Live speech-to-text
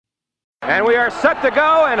And we are set to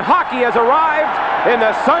go, and hockey has arrived in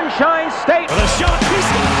the Sunshine State. The shot, he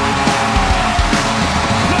scores!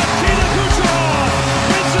 Nikita Kucherov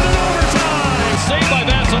wins it in overtime. Saved by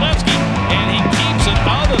Vasilevsky, and he keeps it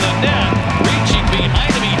out of the net. Reaching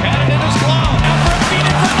behind him, he had it in his glove. After a feed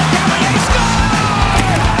in front of Cavalier, scores!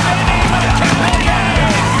 And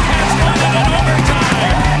Cavalier has won it in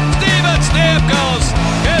overtime. Steven Stamkos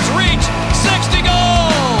has reached 60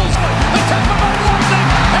 goals. The Tampa Bay Lightning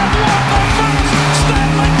have won the first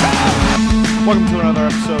Stanley Cup. Welcome to another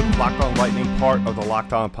episode of Locked On Lightning, part of the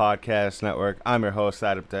Locked On Podcast Network. I'm your host,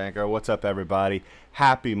 Adam Danker. What's up, everybody?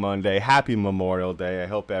 Happy Monday. Happy Memorial Day. I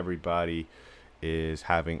hope everybody is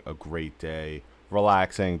having a great day,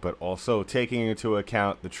 relaxing, but also taking into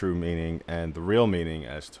account the true meaning and the real meaning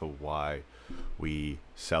as to why we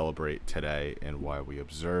celebrate today and why we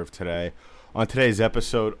observe today. On today's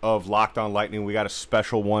episode of Locked On Lightning, we got a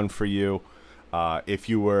special one for you. If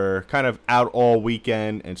you were kind of out all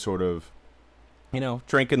weekend and sort of,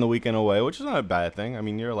 drinking the weekend away, which is not a bad thing. I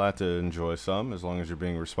mean, you're allowed to enjoy some as long as you're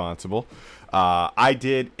being responsible. I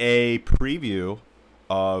did a preview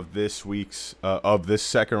of this week's of this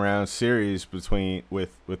second round series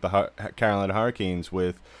with the Carolina Hurricanes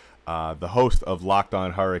with the host of Locked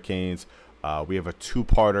On Hurricanes. We have a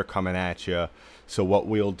two-parter coming at you. So what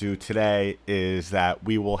we'll do today is that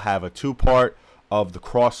we will have a two-part of the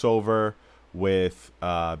crossover with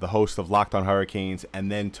the host of Locked On Hurricanes,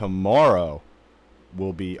 and then tomorrow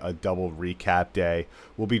will be a double recap day.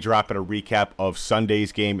 We'll be dropping a recap of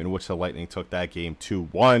Sunday's game in which the Lightning took that game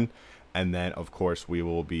 2-1. And then, of course, we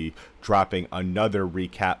will be dropping another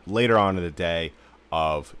recap later on in the day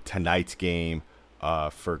of tonight's game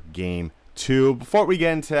for Game 2. Before we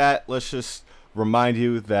get into that, let's just remind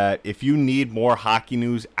you that if you need more hockey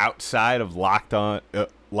news outside of Locked On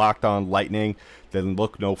Lightning, then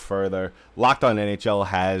look no further. Locked On NHL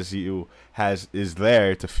is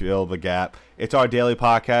there to fill the gap. It's our daily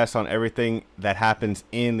podcast on everything that happens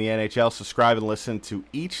in the NHL. Subscribe and listen to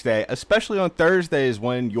each day, especially on Thursdays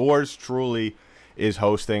when yours truly is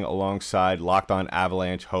hosting alongside Locked On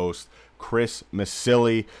Avalanche host Chris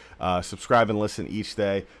Masilli. Subscribe and listen each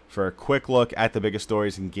day for a quick look at the biggest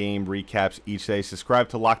stories and game recaps each day. Subscribe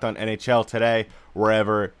to Locked On NHL today,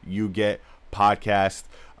 wherever you get podcasts.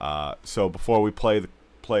 So before we play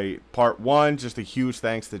part one, just a huge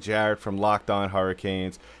thanks to Jared from Locked On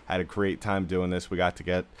Hurricanes. Had a great time doing this. We got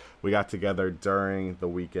together during the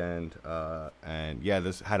weekend, and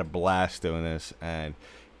this had a blast doing this, and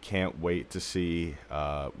can't wait to see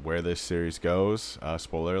where this series goes.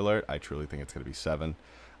 Spoiler alert, I truly think it's going to be 7.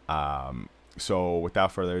 So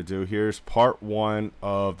without further ado, here's part one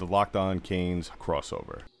of the Locked On Canes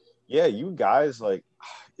crossover. Yeah, you guys,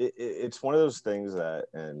 it's one of those things that,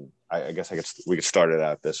 and I guess we could start it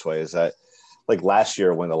out this way, is that like last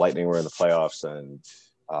year when the Lightning were in the playoffs and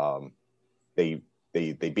they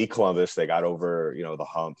beat Columbus, they got over the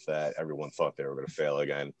hump that everyone thought they were going to fail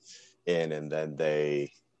again and then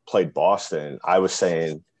they played Boston. I was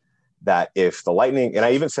saying that if the Lightning, and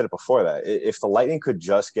I even said it before that, if the Lightning could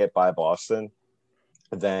just get by Boston,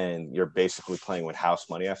 then you're basically playing with house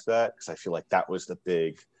money after that, because I feel like that was the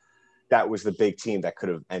big team that could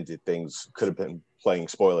have ended things, could have been playing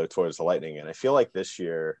spoiler towards the Lightning. And I feel like this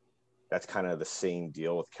year, that's kind of the same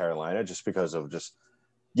deal with Carolina, just because of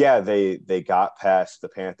they got past the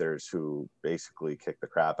Panthers, who basically kicked the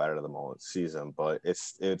crap out of them all season. But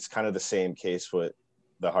it's kind of the same case with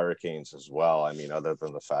the Hurricanes as well. I mean, other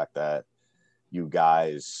than the fact that you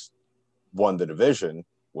guys won the division,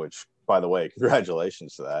 which, by the way,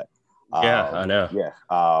 congratulations to that. Yeah, I know.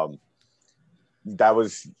 Yeah. That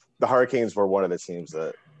was – the Hurricanes were one of the teams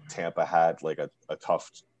that Tampa had like a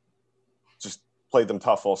tough, just played them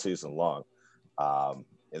tough all season long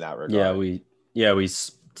in that regard. We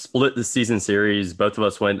split the season series. Both of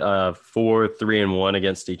us went 4-3-1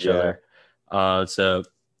 against each other. So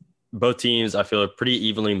both teams, I feel, are pretty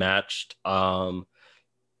evenly matched. Now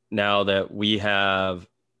that we have,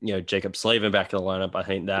 Jacob Slavin back in the lineup, I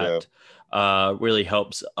think that really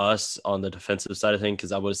helps us on the defensive side of things,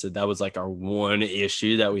 because I would have said that was like our one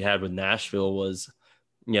issue that we had with Nashville was,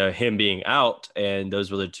 him being out, and those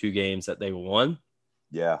were the 2 games that they won.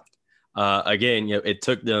 Yeah. Again, it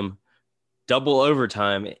took them double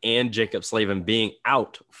overtime and Jacob Slavin being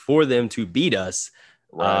out for them to beat us.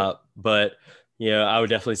 Right. But, I would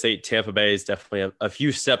definitely say Tampa Bay is definitely a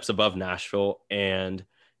few steps above Nashville, and,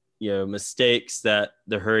 mistakes that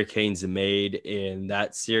the Hurricanes made in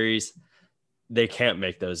that series, they can't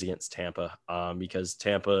make those against Tampa, because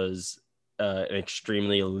Tampa is an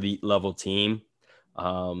extremely elite level team.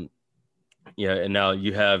 Yeah, and now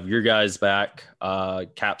you have your guys back,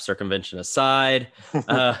 cap circumvention aside.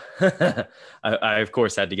 I of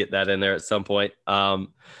course had to get that in there at some point.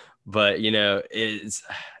 But you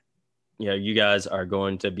guys are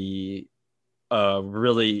going to be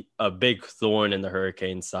really a big thorn in the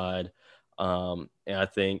Hurricane side. And I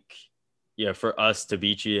think, for us to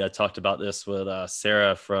beat you, I talked about this with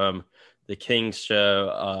Sarah from the Kings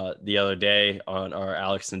show the other day on our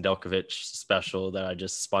Alex Nedeljkovic special that I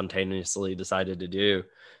just spontaneously decided to do.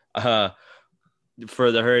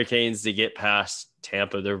 For the Hurricanes to get past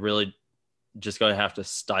Tampa, they're really just going to have to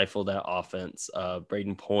stifle that offense.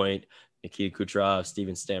 Braden Point, Nikita Kucherov,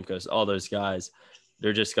 Steven Stamkos, all those guys,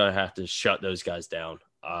 they're just going to have to shut those guys down.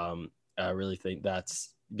 I really think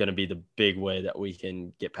that's going to be the big way that we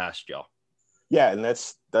can get past y'all. Yeah, and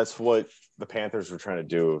that's what the Panthers were trying to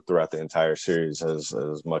do throughout the entire series, as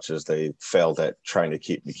much as they failed at trying to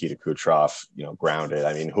keep Nikita Kucherov, grounded.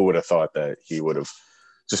 I mean, who would have thought that he would have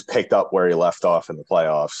just picked up where he left off in the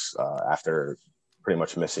playoffs after pretty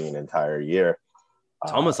much missing an entire year?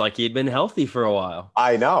 It's almost like he'd been healthy for a while.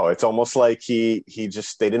 I know. It's almost like they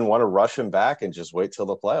didn't want to rush him back and just wait till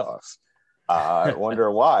the playoffs. I wonder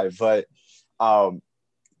why. But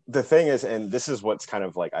the thing is, and this is what's kind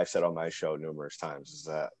of like I said on my show numerous times, is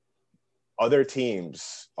that other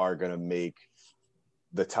teams are going to make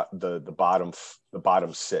the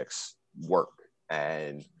bottom six work,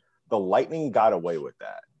 and the Lightning got away with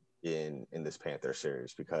that in this Panther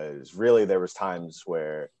series, because really there was times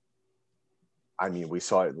where, I mean, we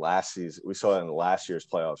saw it last season. We saw it in the last year's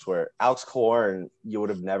playoffs where Alex Killorn, you would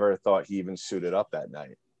have never thought he even suited up that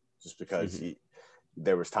night, just because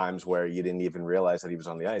there was times where you didn't even realize that he was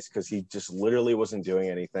on the ice because he just literally wasn't doing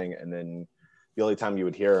anything. And then the only time you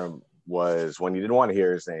would hear him was when you didn't want to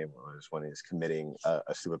hear his name, was when he's committing a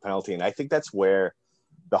stupid penalty. And I think that's where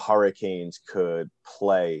the Hurricanes could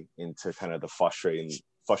play into kind of the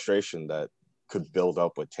frustration that could build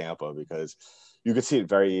up with Tampa, because you could see it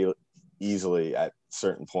very easily at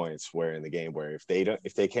certain points where in the game where if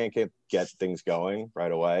they can't get things going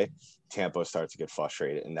right away, Tampa starts to get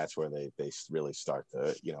frustrated, and that's where they really start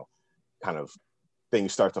to kind of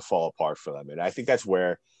things start to fall apart for them. And I think that's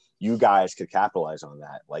where you guys could capitalize on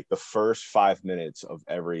that. Like the first 5 minutes of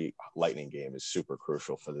every Lightning game is super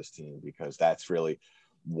crucial for this team, because that's really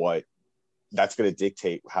that's going to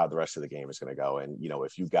dictate how the rest of the game is going to go. And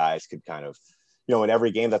if you guys could kind of in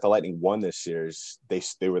every game that the Lightning won this series,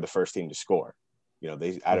 they were the first team to score.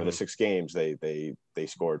 They out of the 6 games, they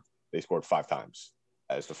scored 5 times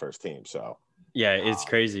as the first team. So yeah, it's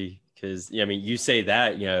crazy because you say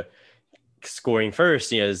that scoring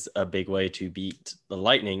first is a big way to beat the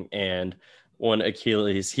Lightning. And one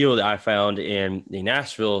Achilles heel that I found in the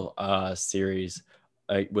Nashville series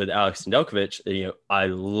with Alex Nedeljkovic, I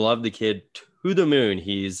love the kid to the moon.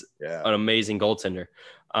 He's an amazing goaltender.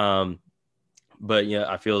 But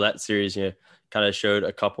I feel that series kind of showed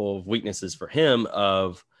a couple of weaknesses for him.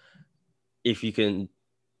 Of if you can,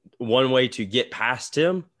 one way to get past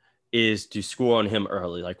him is to score on him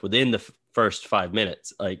early, like within the first 5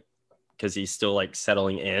 minutes, like because he's still like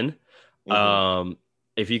settling in. Mm-hmm.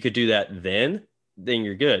 If you could do that, then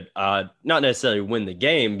you're good. Not necessarily win the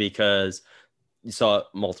game, because you saw it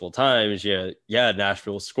multiple times.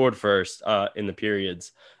 Nashville scored first in the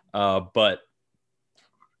periods, but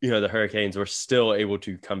the Hurricanes were still able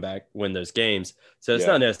to come back, win those games. So it's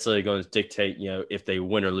not necessarily going to dictate, if they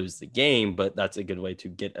win or lose the game, but that's a good way to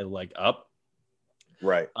get a leg up.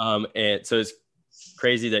 Right. And so it's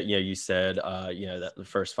crazy that, you said, that the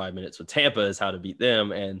first 5 minutes with Tampa is how to beat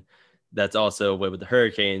them. And that's also a way with the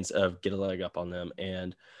Hurricanes of get a leg up on them.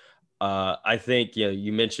 And I think,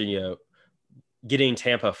 you mentioned, getting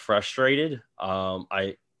Tampa frustrated.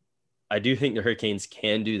 I do think the Hurricanes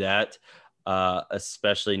can do that.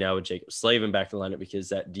 Especially now with Jacob Slavin back in the lineup, because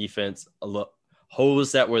that defense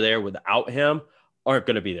holes that were there without him aren't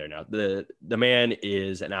going to be there now. The man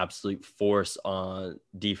is an absolute force on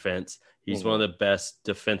defense. He's one of the best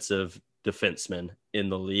defensive defensemen in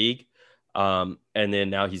the league. And then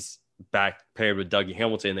now he's back paired with Dougie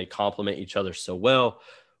Hamilton. They complement each other so well.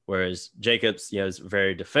 Whereas Jacobs, is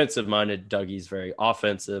very defensive minded. Dougie's very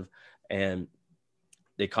offensive, and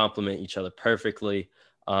they complement each other perfectly.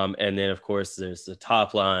 And then, of course, there's the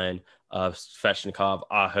top line of Svechnikov,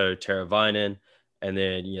 Aho, Teravainen, and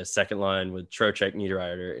then, second line with Trocheck,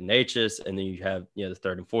 Niederreiter, and Necas. And then you have, the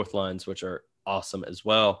third and fourth lines, which are awesome as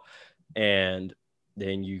well. And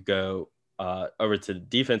then you go over to the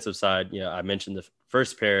defensive side. I mentioned the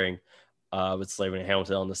first pairing with Slavin and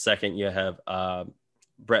Hamilton. On the second, you have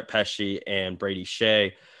Brett Pesce and Brady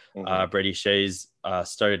Shea. Brady Shea's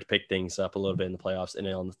started to pick things up a little bit in the playoffs. And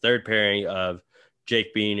then on the third pairing of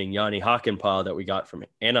Jake Bean and Yanni Hakanpää that we got from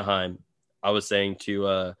Anaheim, I was saying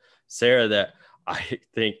to Sarah that I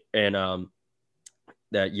think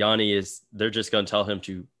that Yanni they're just going to tell him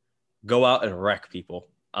to go out and wreck people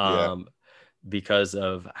because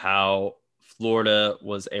of how Florida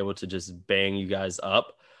was able to just bang you guys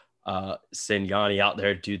up. Send Yanni out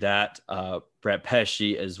there to do that. Brett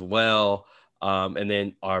Pesce as well. And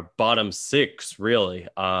then our bottom six, really,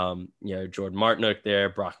 Jordan Martinook there,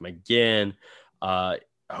 Brock McGinn.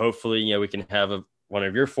 Hopefully, we can have one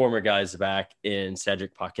of your former guys back in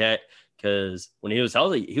Cedric Paquette, because when he was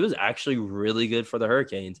healthy, he was actually really good for the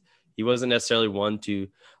Hurricanes. He wasn't necessarily one to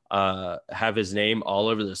have his name all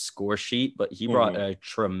over the score sheet, but he brought a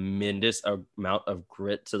tremendous amount of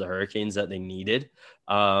grit to the Hurricanes that they needed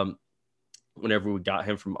whenever we got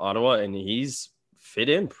him from Ottawa, and he's fit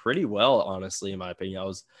in pretty well, honestly, in my opinion. I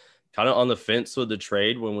was kind of on the fence with the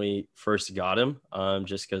trade when we first got him,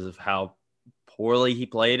 just because of how poorly he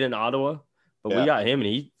played in Ottawa, but we got him and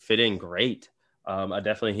he fit in great.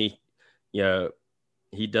 He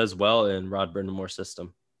does well in Rod Brind'Amour's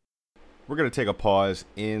system. We're going to take a pause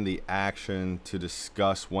in the action to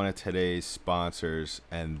discuss one of today's sponsors,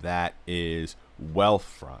 and that is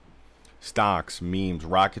Wealthfront. Stocks, memes,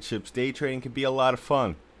 rocket ships, day trading can be a lot of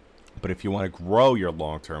fun. But if you want to grow your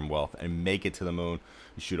long-term wealth and make it to the moon,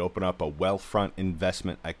 you should open up a Wealthfront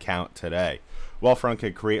investment account today. Wealthfront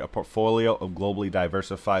can create a portfolio of globally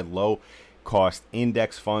diversified, low-cost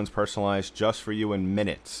index funds personalized just for you in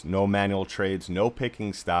minutes. No manual trades, no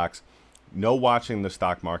picking stocks, no watching the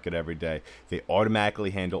stock market every day. They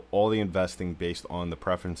automatically handle all the investing based on the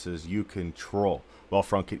preferences you control.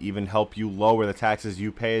 Wealthfront can even help you lower the taxes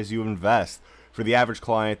you pay as you invest. For the average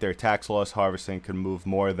client, their tax loss harvesting can move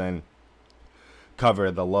more than cover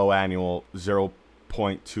the low annual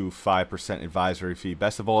 0.25% advisory fee.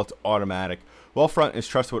 Best of all, it's automatic. Wealthfront is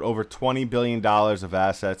trusted with over $20 billion of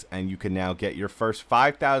assets, and you can now get your first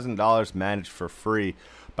 $5,000 managed for free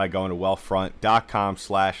by going to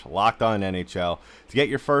wealthfront.com/LockedOnNHL. To get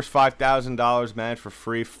your first $5,000 managed for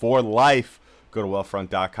free for life, go to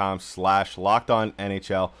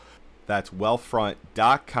wealthfront.com/LockedOnNHL. That's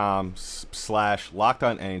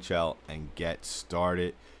wealthfront.com/LockedOnNHL and get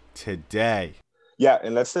started today. Yeah,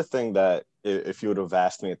 and that's the thing that if you would have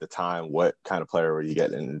asked me at the time what kind of player were you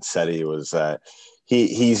getting in Seti, was that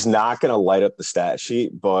he's not going to light up the stat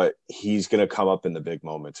sheet, but he's going to come up in the big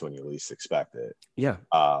moments when you least expect it. Yeah.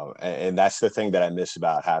 And that's the thing that I miss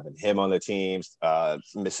about having him on the teams,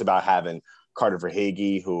 miss about having Carter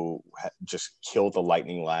Verhaeghe, who just killed the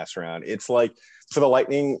Lightning last round. It's like for the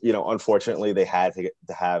Lightning, unfortunately they had to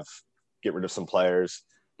get rid of some players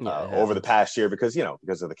over the past year because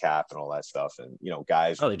of the cap and all that stuff. And,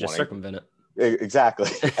 guys. Oh, they just circumvent it. Exactly.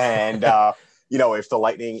 And, if the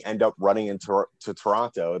Lightning end up running into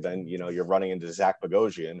Toronto, then, you're running into Zach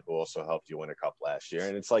Bogosian, who also helped you win a cup last year.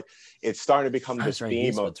 And it's like, it's starting to become this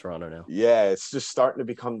theme of Toronto now. Yeah. It's just starting to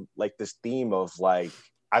become like this theme of like,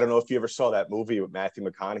 I don't know if you ever saw that movie with Matthew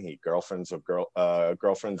McConaughey, Girlfriends of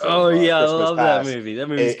Christmas I love Past. that movie. That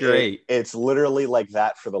movie's great. It's literally like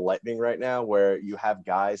that for the Lightning right now, where you have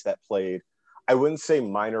guys that played, I wouldn't say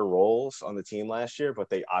minor roles on the team last year, but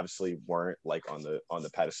they obviously weren't like on the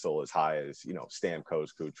pedestal as high as,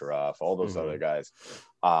 Stamkos, Kucherov, all those other guys.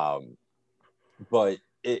 But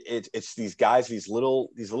it's these guys, these little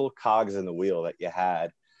cogs in the wheel that you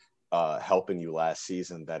had helping you last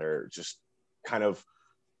season that are just kind of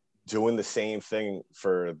doing the same thing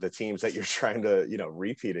for the teams that you're trying to,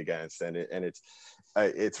 repeat against. And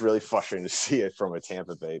it's really frustrating to see it from a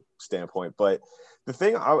Tampa Bay standpoint. But the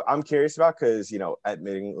thing I'm curious about, because,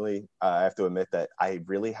 admittingly, I have to admit that I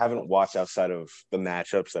really haven't watched outside of the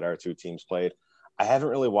matchups that our two teams played. I haven't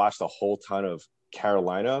really watched a whole ton of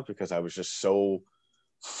Carolina because I was just so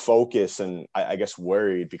focused and I guess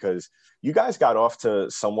worried, because you guys got off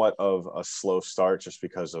to somewhat of a slow start just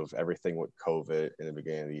because of everything with COVID in the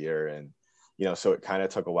beginning of the year. And, so it kind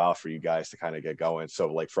of took a while for you guys to kind of get going.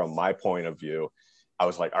 So like from my point of view, I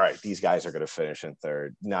was like, all right, these guys are going to finish in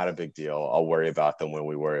third. Not a big deal. I'll worry about them when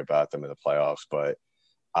we worry about them in the playoffs. But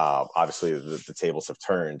obviously the tables have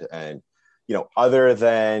turned. And, other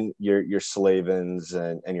than your Slavins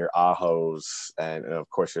and your Ahos and of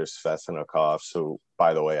course your Svechnikovs, who,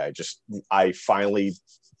 by the way, I finally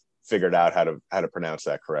figured out how to pronounce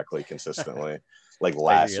that correctly consistently, like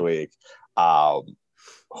last week.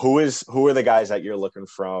 Who are the guys that you're looking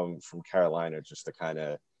from Carolina just to kind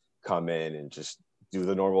of come in and just do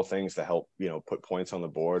the normal things to help, put points on the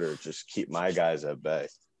board or just keep my guys at bay?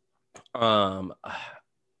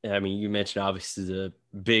 I mean, you mentioned obviously the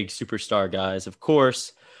big superstar guys, of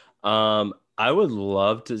course. I would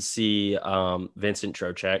love to see Vincent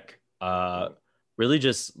Trocheck really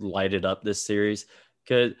just lighted up this series,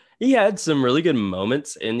 because he had some really good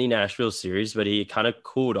moments in the Nashville series, but he kind of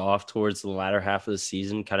cooled off towards the latter half of the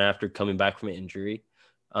season, kind of after coming back from injury.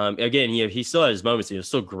 Again, he still had his moments. He was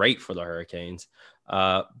still great for the Hurricanes,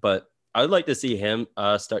 but I would like to see him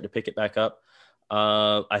start to pick it back up.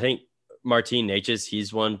 I think Martin Necas,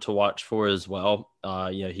 he's one to watch for as well.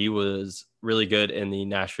 He was really good in the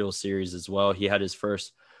Nashville series as well. He had his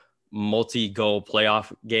first multi-goal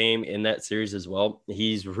playoff game in that series as well.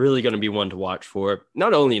 He's really going to be one to watch for,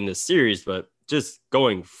 not only in this series, but just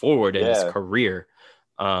going forward in his career.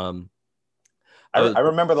 I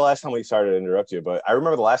remember the last time we started to interrupt you, but I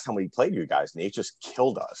remember the last time we played you guys, Nate just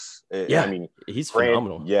killed us. I mean, he's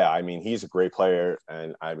phenomenal. Yeah, I mean, he's a great player,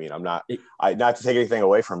 and I mean, not to take anything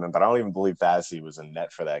away from him, but I don't even believe Bazzi was in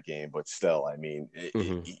net for that game. But still, I mean,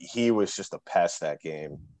 he was just a pest that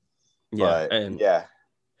game. He's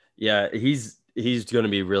going to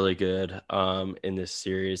be really good in this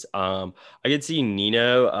series. I could see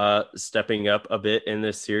Nino stepping up a bit in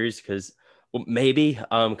this series because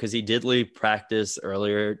he did leave practice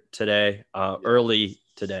early today.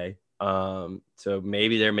 So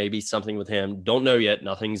maybe there may be something with him. Don't know yet.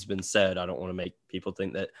 Nothing's been said. I don't want to make people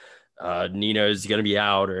think that Nino's going to be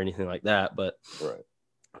out or anything like that. But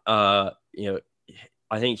I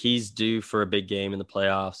think he's due for a big game in the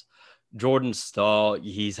playoffs. Jordan Staal,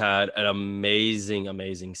 he's had an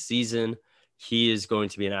amazing season. He is going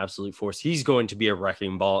to be an absolute force. He's going to be a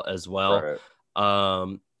wrecking ball as well. Right.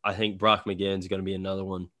 I think Brock McGinn's going to be another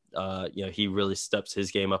one. He really steps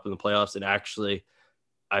his game up in the playoffs. And actually,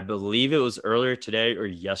 I believe it was earlier today or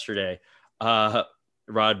yesterday, Rod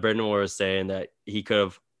Brind'Amour was saying that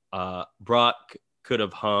Brock could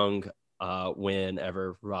have hung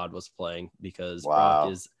whenever Rod was playing, because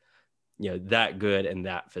Brock is that good and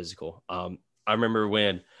that physical. I remember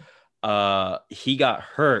when he got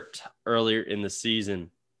hurt earlier in the season,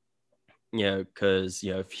 because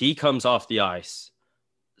if he comes off the ice,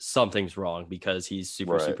 something's wrong, because he's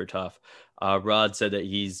super tough. Rod said that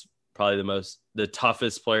he's probably the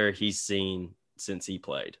toughest player he's seen since he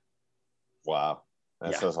played. Wow.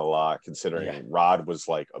 That says a lot, considering Rod was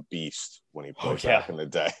like a beast when he played back in the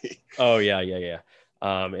day.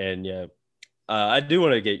 I do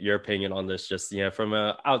want to get your opinion on this, just from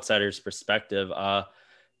an outsider's perspective.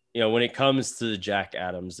 When it comes to Jack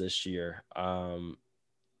Adams this year,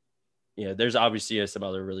 there's obviously some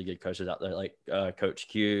other really good coaches out there, like Coach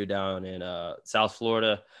Q down in South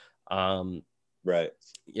Florida. The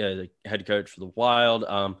head coach for the Wild.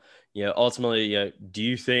 Ultimately, do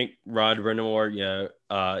you think Rod Brind'Amour,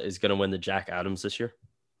 is going to win the Jack Adams this year?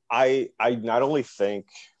 I not only think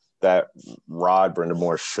that Rod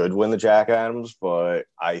Brind'Amour should win the Jack Adams, but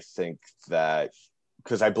I think that,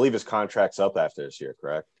 because I believe his contract's up after this year,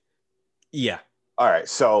 correct? Yeah. All right.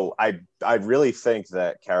 So I really think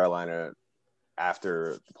that Carolina,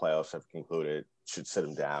 after the playoffs have concluded, should sit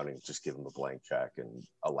him down and just give him a blank check and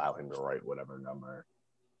allow him to write whatever number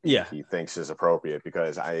he thinks is appropriate,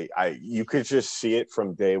 because you could just see it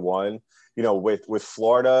from day one. With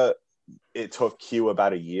Florida, it took Q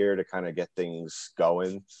about a year to kind of get things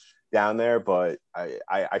going down there, but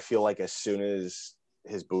I feel like as soon as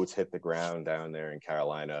his boots hit the ground down there in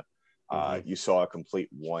Carolina, you saw a complete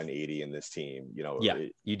 180 in this team.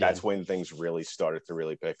 That's when things really started to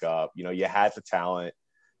really pick up. You had the talent,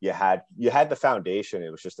 you had the foundation. It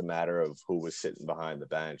was just a matter of who was sitting behind the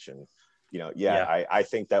bench. And I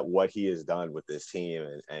think that what he has done with this team,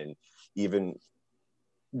 and even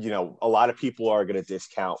a lot of people are going to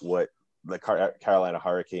discount what the Carolina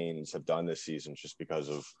Hurricanes have done this season just because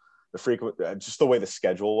of just the way the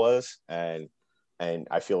schedule was. And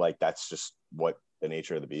I feel like that's just what the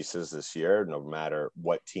nature of the beast is this year. No matter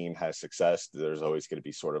what team has success, there's always going to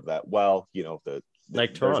be sort of that,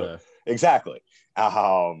 like Toronto. Exactly.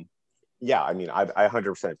 I mean, I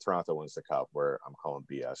 100% Toronto wins the cup, where I'm calling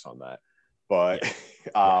BS on that. But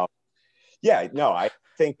I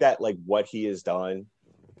think that like what he has done,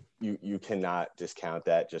 you cannot discount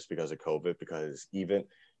that just because of COVID, because even,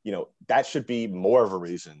 that should be more of a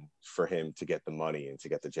reason for him to get the money and to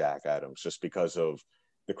get the Jack Adams, just because of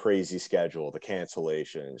the crazy schedule, the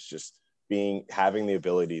cancellations, just having the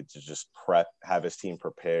ability to just have his team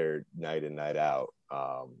prepared night in, night out,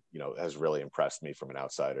 has really impressed me from an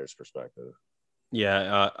outsider's perspective.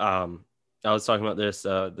 I was talking about this,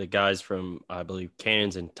 the guys from, I believe,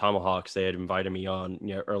 Cannons and Tomahawks, they had invited me on,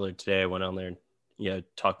 earlier today. I went on there and,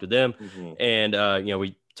 talked to them. Mm-hmm. And,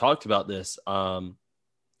 we talked about this. And,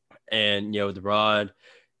 with Rod,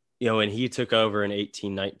 when he took over in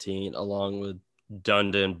 18-19, along with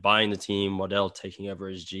Dundon buying the team, Waddell taking over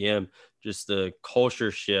as GM, just the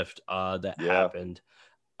culture shift that happened.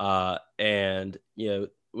 And,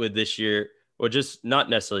 with this year, or just not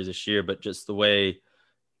necessarily this year, but just the way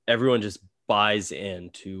everyone just buys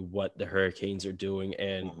into what the Hurricanes are doing.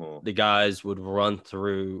 And the guys would run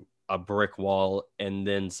through a brick wall and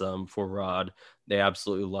then some for Rod. They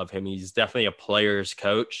absolutely love him. He's definitely a player's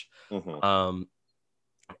coach.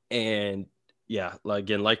 And yeah,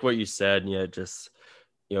 again, like what you said,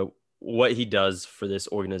 what he does for this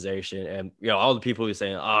organization, and all the people who are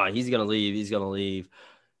saying, he's gonna leave, he's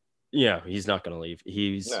not gonna leave.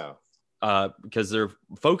 Because they're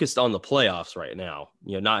focused on the playoffs right now,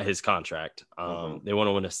 not his contract. They want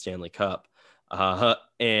to win a Stanley Cup,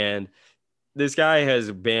 and this guy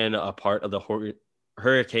has been a part of the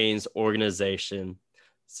Hurricanes organization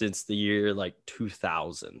since the year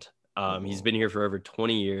 2000. He's been here for over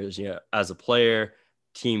 20 years, as a player,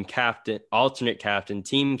 team captain, alternate captain,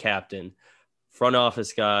 team captain, front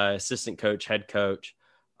office guy, assistant coach, head coach.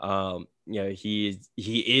 He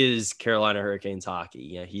is Carolina Hurricanes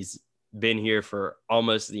hockey. He's been here for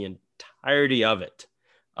almost the entirety of it.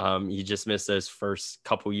 He just missed those first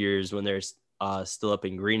couple years when they're still up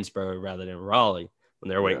in Greensboro rather than Raleigh, when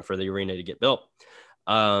they're waiting for the arena to get built.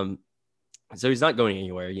 So he's not going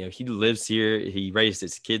anywhere. He lives here. He raised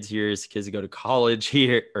his kids here. His kids go to college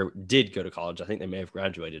here, or did go to college. I think they may have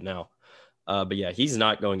graduated now. But yeah, he's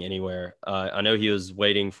not going anywhere. I know he was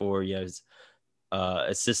waiting for his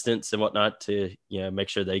assistants and whatnot to make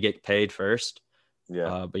sure they get paid first.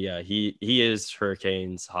 Yeah. But yeah, he is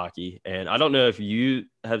Hurricanes hockey, and I don't know if you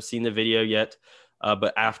have seen the video yet.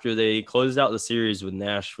 But after they closed out the series with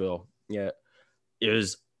Nashville, it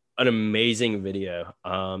was an amazing video.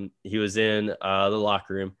 He was in the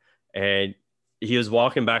locker room, and he was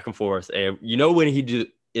walking back and forth. And when he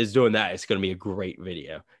is doing that, it's going to be a great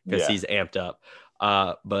video because he's amped up.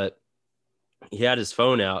 But he had his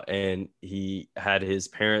phone out, and he had his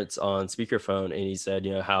parents on speakerphone, and he said,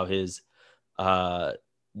 how his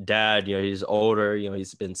dad, he's older,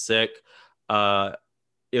 he's been sick.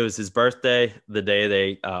 It was his birthday the day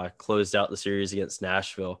they closed out the series against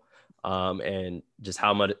Nashville. And just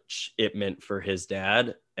how much it meant for his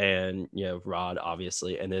dad and, Rod,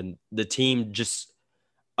 obviously. And then the team just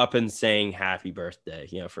up and saying happy birthday,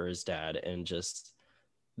 for his dad, and just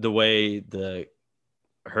the way the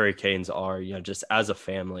Hurricanes are, just as a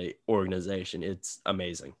family organization, it's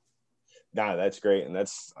amazing. Nah, that's great. And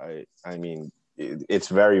I mean, it's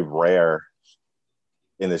very rare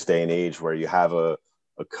in this day and age where you have a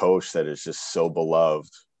coach that is just so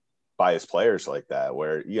beloved by his players like that,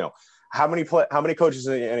 where how many coaches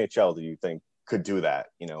in the NHL do you think could do that?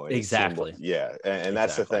 Exactly. And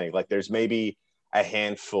that's the thing. There's maybe a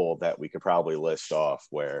handful that we could probably list off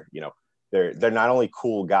where they're not only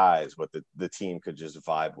cool guys, but the team could just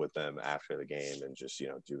vibe with them after the game and just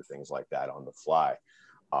do things like that on the fly.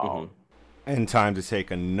 And time to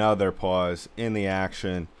take another pause in the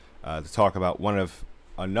action to talk about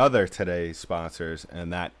another today's sponsors,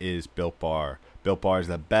 and that is Built Bar. Built Bar is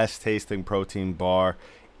the best tasting protein bar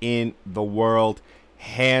in the world,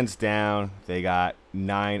 hands down. They got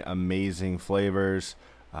 9 amazing flavors,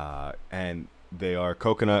 and they are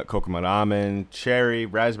coconut almond, cherry,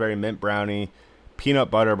 raspberry, mint brownie, peanut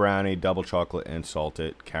butter brownie, double chocolate, and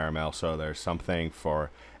salted caramel. So there's something for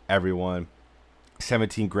everyone.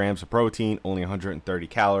 17 grams of protein, only 130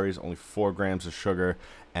 calories, only 4 grams of sugar,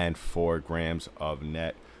 and 4 grams of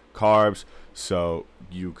net carbs. So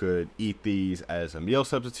you could eat these as a meal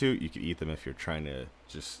substitute. You could eat them if you're trying to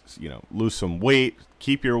just lose some weight,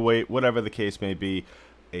 keep your weight, whatever the case may be.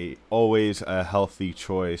 Always a healthy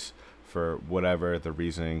choice for whatever the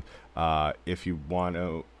reasoning. If you want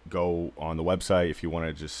to go on the website, if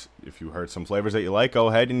you heard some flavors that you like, go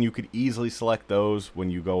ahead and you could easily select those when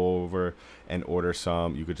you go over and order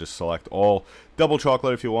some. You could just select all double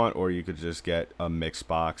chocolate if you want, or you could just get a mixed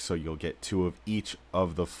box, so you'll get 2 of each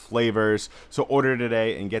of the flavors. So order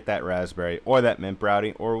today and get that raspberry or that mint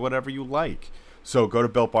brownie or whatever you like. So go to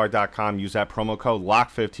BuiltBar.com, use that promo code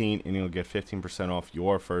LOCK15, and you'll get 15% off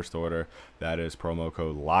your first order. That is promo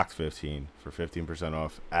code LOCK15 for 15%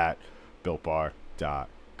 off at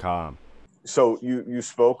BuiltBar.com. So you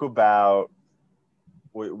spoke about,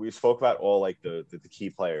 we spoke about all the key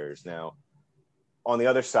players. Now, on the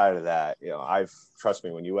other side of that, trust me,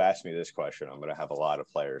 when you ask me this question, I'm going to have a lot of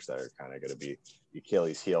players that are kind of going to be the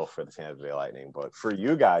Achilles heel for the Tampa Bay Lightning. But for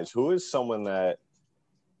you guys, who is someone that,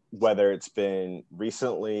 whether it's been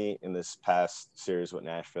recently in this past series with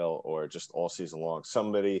Nashville or just all season long,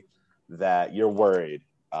 somebody that you're worried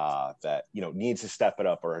that needs to step it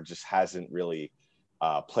up or just hasn't really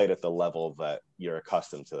played at the level that you're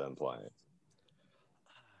accustomed to them playing?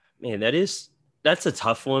 Man, that's a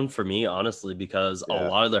tough one for me, honestly, because a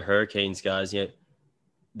lot of the Hurricanes guys,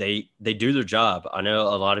 they do their job. I know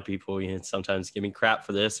a lot of people sometimes give me crap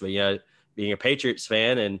for this, but being a Patriots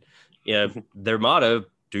fan and their motto,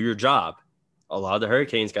 do your job. A lot of the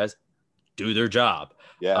Hurricanes guys do their job.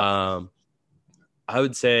 Yeah. I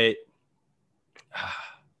would say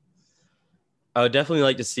I would definitely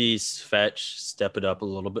like to see Fetch step it up a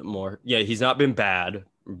little bit more. Yeah, he's not been bad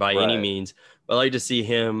by any means, but I'd like to see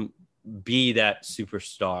him be that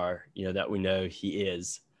superstar, that we know he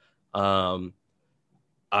is. I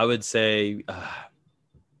would say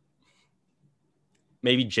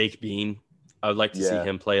maybe Jake Bean. I would like to see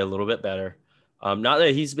him play a little bit better. Not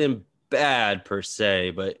that he's been bad per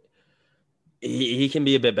se, but he can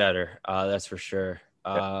be a bit better. That's for sure.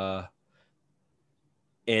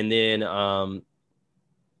 And then,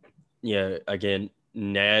 again,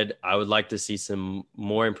 Ned, I would like to see some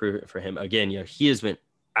more improvement for him. Again, he has been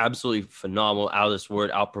absolutely phenomenal, out of this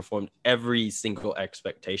world, outperformed every single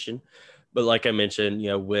expectation. But like I mentioned,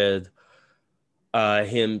 with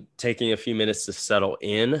him taking a few minutes to settle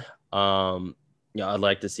in, I'd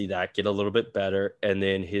like to see that get a little bit better. And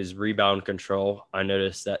then his rebound control, I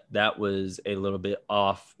noticed that was a little bit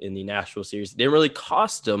off in the Nashville series. It didn't really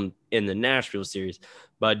cost him in the Nashville series,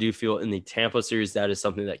 but I do feel in the Tampa series, that is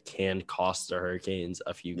something that can cost the Hurricanes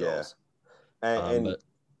a few goals. But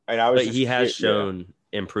he has shown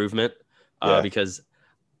improvement because,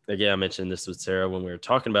 again, I mentioned this with Sarah when we were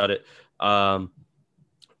talking about it.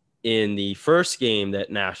 In the first game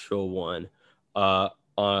that Nashville won,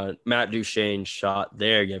 on Matt Duchene shot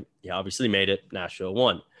there, he obviously made it. Nashville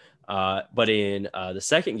won. But in the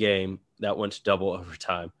second game that went to double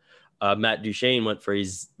overtime, Matt Duchene went for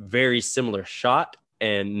his very similar shot,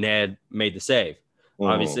 and Ned made the save.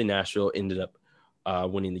 Obviously, Nashville ended up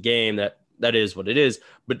winning the game. That is what it is.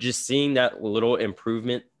 But just seeing that little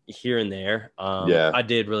improvement here and there, I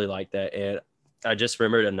did really like that. And I just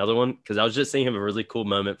remembered another one because I was just thinking of a really cool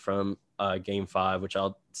moment from Game 5, which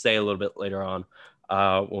I'll say a little bit later on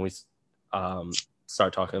when we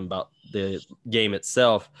start talking about the game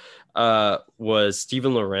itself, was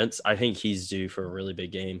Steven Lorentz. I think he's due for a really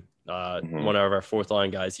big game. One of our fourth line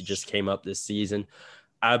guys. He just came up this season.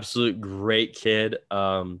 Absolute great kid.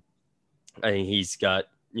 I think he's got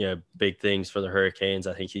big things for the Hurricanes.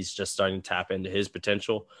 I think he's just starting to tap into his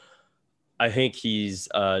potential. I think he's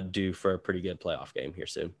due for a pretty good playoff game here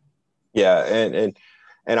soon. Yeah, and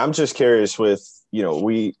I'm just curious with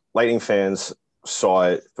we Lightning fans saw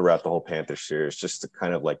it throughout the whole Panthers series, just the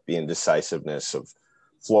kind of like the indecisiveness of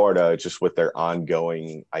Florida, just with their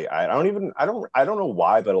ongoing. I don't know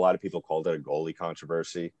why, but a lot of people called it a goalie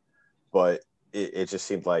controversy, but it just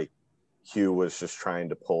seemed like Hugh was just trying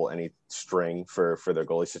to pull any string for their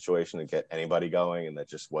goalie situation and get anybody going, and that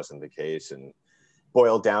just wasn't the case. And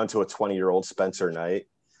boiled down to a 20-year-old Spencer Knight,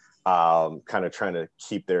 kind of trying to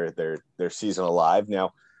keep their season alive.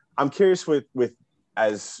 Now, I'm curious with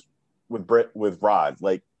Rod,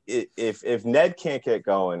 like if Ned can't get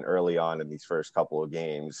going early on in these first couple of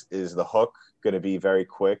games, is the hook going to be very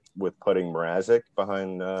quick with putting Mrazek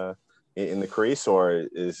behind in the crease, or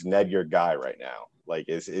is Ned your guy right now? Like,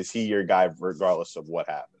 is he your guy regardless of what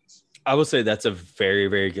happens? I will say that's a very,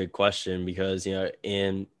 very good question because,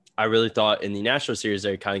 I really thought in the National series,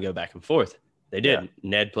 they would kind of go back and forth. They did. Yeah.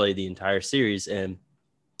 Ned played the entire series. And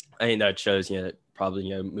I think that shows,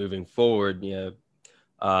 probably, moving forward, Ned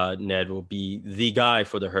will be the guy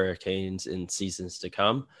for the Hurricanes in seasons to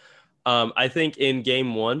come. I think in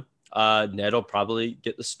game 1, Ned will probably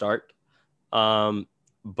get the start.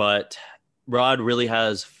 But Rod really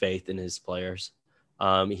has faith in his players.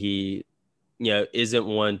 He, isn't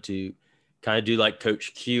one to kind of do like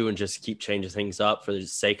Coach Q and just keep changing things up for the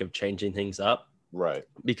sake of changing things up. Right.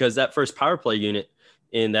 Because that first power play unit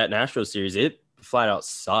in that Nashville series, it flat out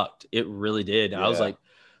sucked. It really did. Yeah. I was like,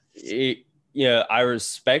 I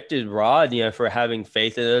respected Rod, for having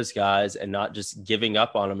faith in those guys and not just giving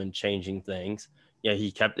up on them and changing things.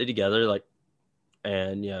 He kept it together,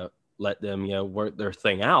 and let them, work their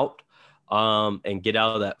thing out. And get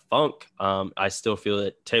out of that funk. I still feel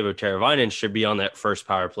that Teuvo Teravainen should be on that first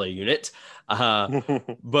power play unit,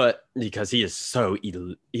 but because he is so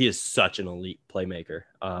elite, he is such an elite playmaker.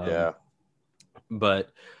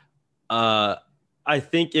 But I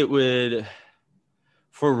think it would,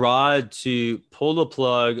 for Rod to pull the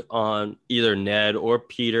plug on either Ned or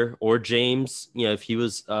Peter or James, if he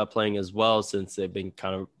was playing as well, since they've been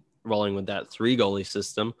kind of rolling with that 3 goalie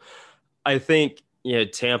system, I think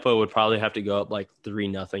Tampa would probably have to go up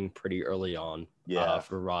 3-0 pretty early on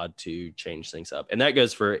for Rod to change things up. And that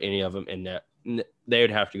goes for any of them. And they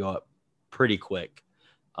would have to go up pretty quick,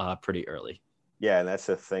 pretty early. Yeah, and that's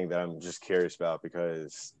the thing that I'm just curious about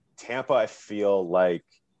because Tampa, I feel like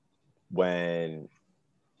when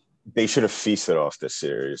they should have feasted off this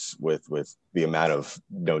series with the amount of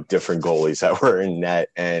different goalies that were in net,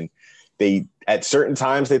 and they at certain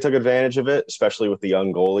times they took advantage of it, especially with the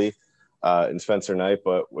young goalie in Spencer Knight.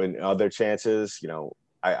 But when other chances,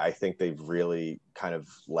 I think they've really kind of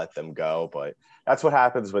let them go. But that's what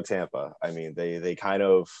happens with Tampa. I mean, they kind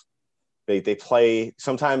of they play.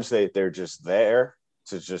 Sometimes they're just there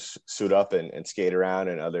to just suit up and skate around,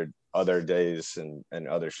 and other days and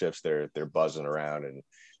other shifts they're buzzing around, and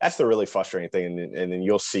that's the really frustrating thing. And then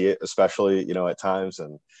you'll see it, especially at times.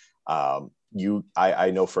 And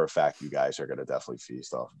I know for a fact you guys are going to definitely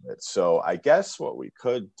feast off of it. So I guess what we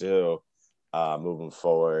could do moving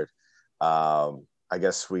forward, I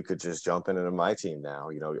guess we could just jump into my team now.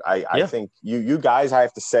 I think you guys, I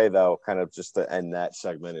have to say though, kind of just to end that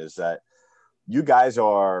segment, is that you guys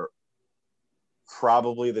are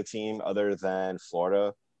probably the team other than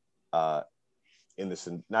Florida in this,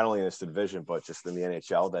 not only in this division, but just in the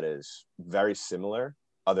NHL, that is very similar,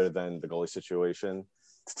 other than the goalie situation,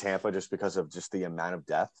 to Tampa, just because of just the amount of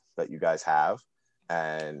depth that you guys have.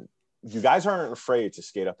 And you guys aren't afraid to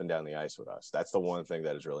skate up and down the ice with us. That's the one thing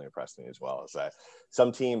that has really impressed me as well, is that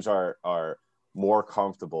some teams are more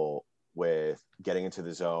comfortable with getting into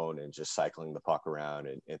the zone and just cycling the puck around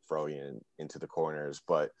and throwing into the corners.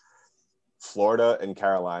 But Florida and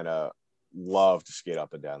Carolina love to skate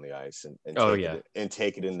up and down the ice and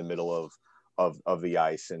take it in the middle of the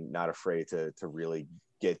ice, and not afraid to really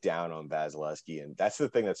get down on Vasilevsky. And that's the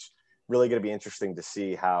thing that's really going to be interesting to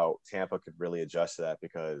see how Tampa could really adjust to that,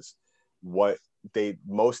 because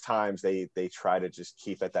most times they try to just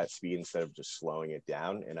keep at that speed instead of just slowing it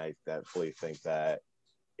down. And I definitely think that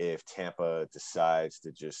if Tampa decides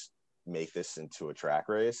to just make this into a track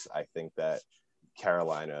race, I think that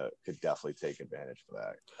Carolina could definitely take advantage of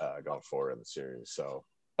that going forward in the series. So,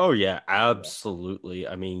 oh yeah, absolutely.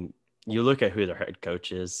 I mean, you look at who their head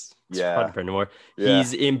coach is.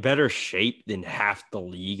 He's in better shape than half the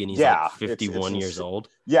league, and he's like 51 years old.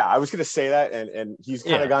 Yeah, I was going to say that, and he's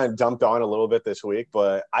kind of gotten dumped on a little bit this week,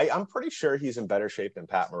 but I'm pretty sure he's in better shape than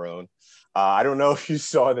Pat Maroon. I don't know if you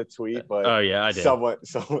saw the tweet, but I did. Somewhat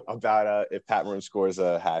about if Pat Maroon scores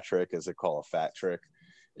a hat trick, is it called a fat trick?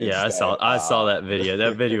 Yeah, I saw that video.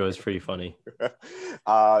 That video was pretty funny.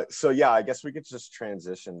 So yeah, I guess we could just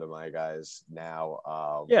transition to my guys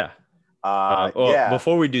now.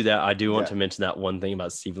 Before we do that, I do want to mention that one thing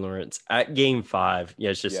about Steven Lorentz at Game 5.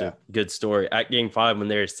 Yeah, it's just a good story. At Game 5, when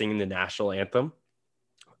they're singing the national anthem,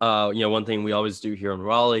 one thing we always do here in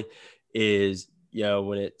Raleigh is,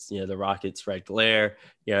 when it's, the Rockets red glare,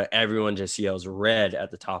 everyone just yells red at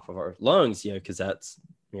the top of our lungs, because that's,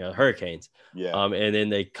 Hurricanes. And then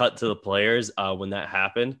they cut to the players when that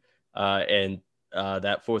happened. And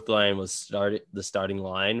that fourth line was the starting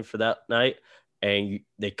line for that night. And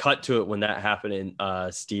they cut to it when that happened,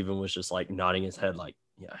 and Steven was just like nodding his head, like,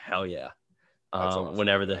 "Yeah, hell yeah!" Awesome.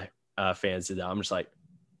 Whenever the fans did that, I'm just like,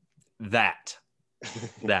 that.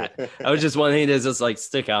 I was just one thing that just like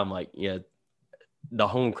stick out. I'm like, the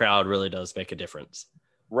home crowd really does make a difference,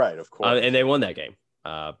 right? Of course, and they won that game.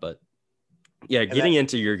 But getting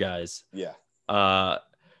into your guys, who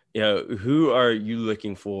are you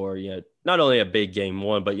looking for? Not only a big game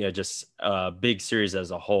one, but just a big series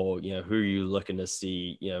as a whole. Who are you looking to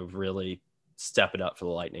see? Really step it up for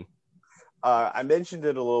the Lightning. I mentioned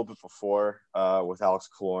it a little bit before with Alex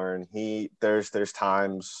Killorn. There's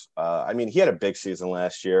times. He had a big season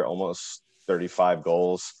last year, almost 35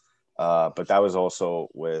 goals, but that was also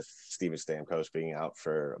with Steven Stamkos being out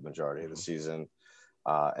for a majority of the season.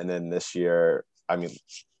 And then this year,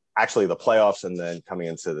 actually the playoffs, and then coming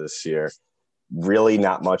into this year, really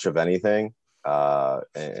not much of anything.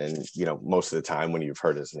 And most of the time when you've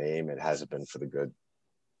heard his name, it hasn't been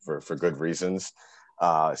for good reasons.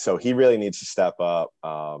 So he really needs to step up.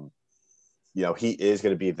 He is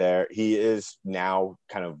going to be there. He is now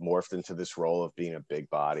kind of morphed into this role of being a big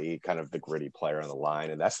body, kind of the gritty player on the line.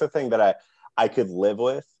 And that's the thing that I could live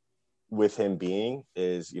with him being,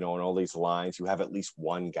 is, in all these lines, you have at least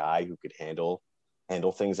one guy who could handle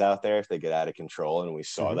things out there if they get out of control. And we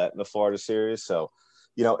saw that in the Florida series. So,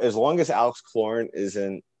 as long as Alex Killorn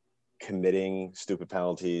isn't committing stupid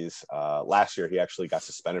penalties, last year he actually got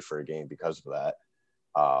suspended for a game because of that.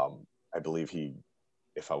 I believe I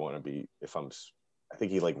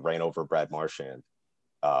think he ran over Brad Marchand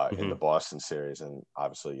in the Boston series. And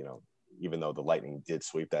obviously, even though the Lightning did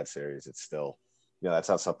sweep that series, it's still, that's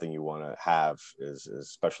not something you want to have, is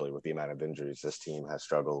especially with the amount of injuries this team has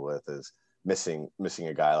struggled with, is missing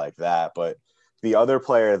a guy like that. But the other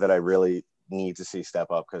player that I really need to see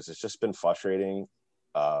step up, because it's just been frustrating,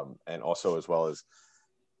 and also as well as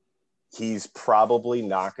he's probably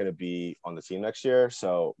not going to be on the team next year.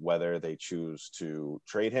 So whether they choose to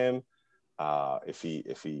trade him, if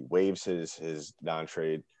he waives his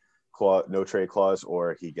non-trade clause, no trade clause,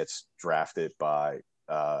 or he gets drafted by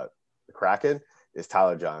the Kraken, is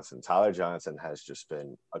Tyler Johnson. Tyler Johnson has just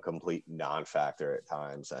been a complete non-factor at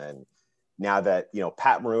times. And now that,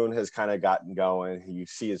 Pat Maroon has kind of gotten going, you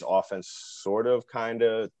see his offense sort of kind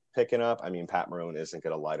of picking up. I mean, Pat Maroon isn't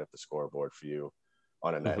going to light up the scoreboard for you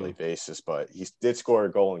on a nightly basis, but he did score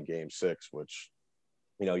a goal in Game 6, which,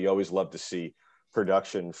 you always love to see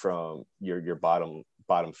production from your bottom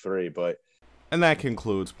three. But and that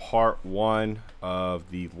concludes part 1 of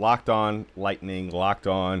the Locked On Lightning, Locked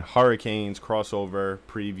On Hurricanes crossover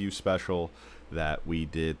preview special that we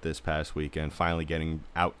did this past weekend, finally getting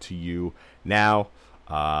out to you now.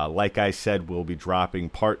 Like I said, we'll be dropping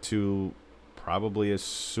part 2 probably as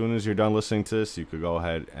soon as you're done listening to this. You could go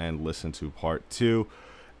ahead and listen to part 2.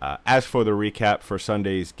 As for the recap for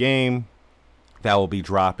Sunday's game, that will be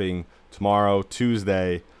dropping tomorrow,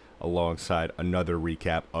 Tuesday, alongside another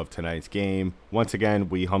recap of tonight's game. Once again,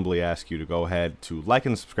 we humbly ask you to go ahead to like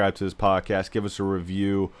and subscribe to this podcast. Give us a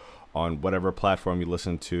review on whatever platform you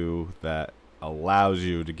listen to that allows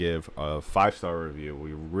you to give a 5-star review.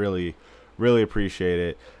 We really, really appreciate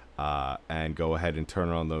it. And go ahead and turn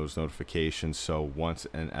on those notifications so once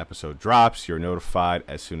an episode drops, you're notified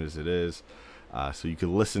as soon as it is. So you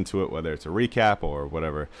can listen to it, whether it's a recap or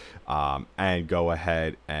whatever. And go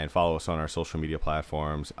ahead and follow us on our social media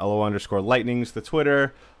platforms. LO_Lightning is the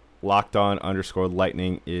Twitter.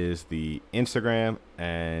 LockedOn_Lightning is the Instagram.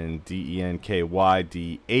 And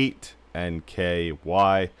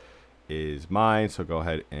DENKYD8NKY is mine. So go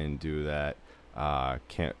ahead and do that.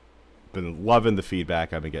 Been loving the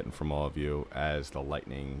feedback I've been getting from all of you as the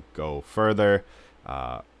Lightning go further.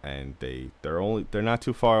 And they're not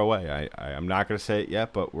too far away. I'm not going to say it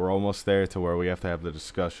yet, but we're almost there to where we have to have the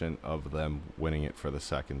discussion of them winning it for the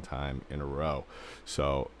second time in a row.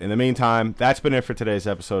 So in the meantime, that's been it for today's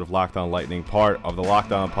episode of Locked On Lightning, part of the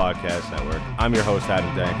Locked On Podcast Network. I'm your host,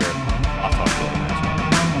 Adam Danker. I'll talk to you later.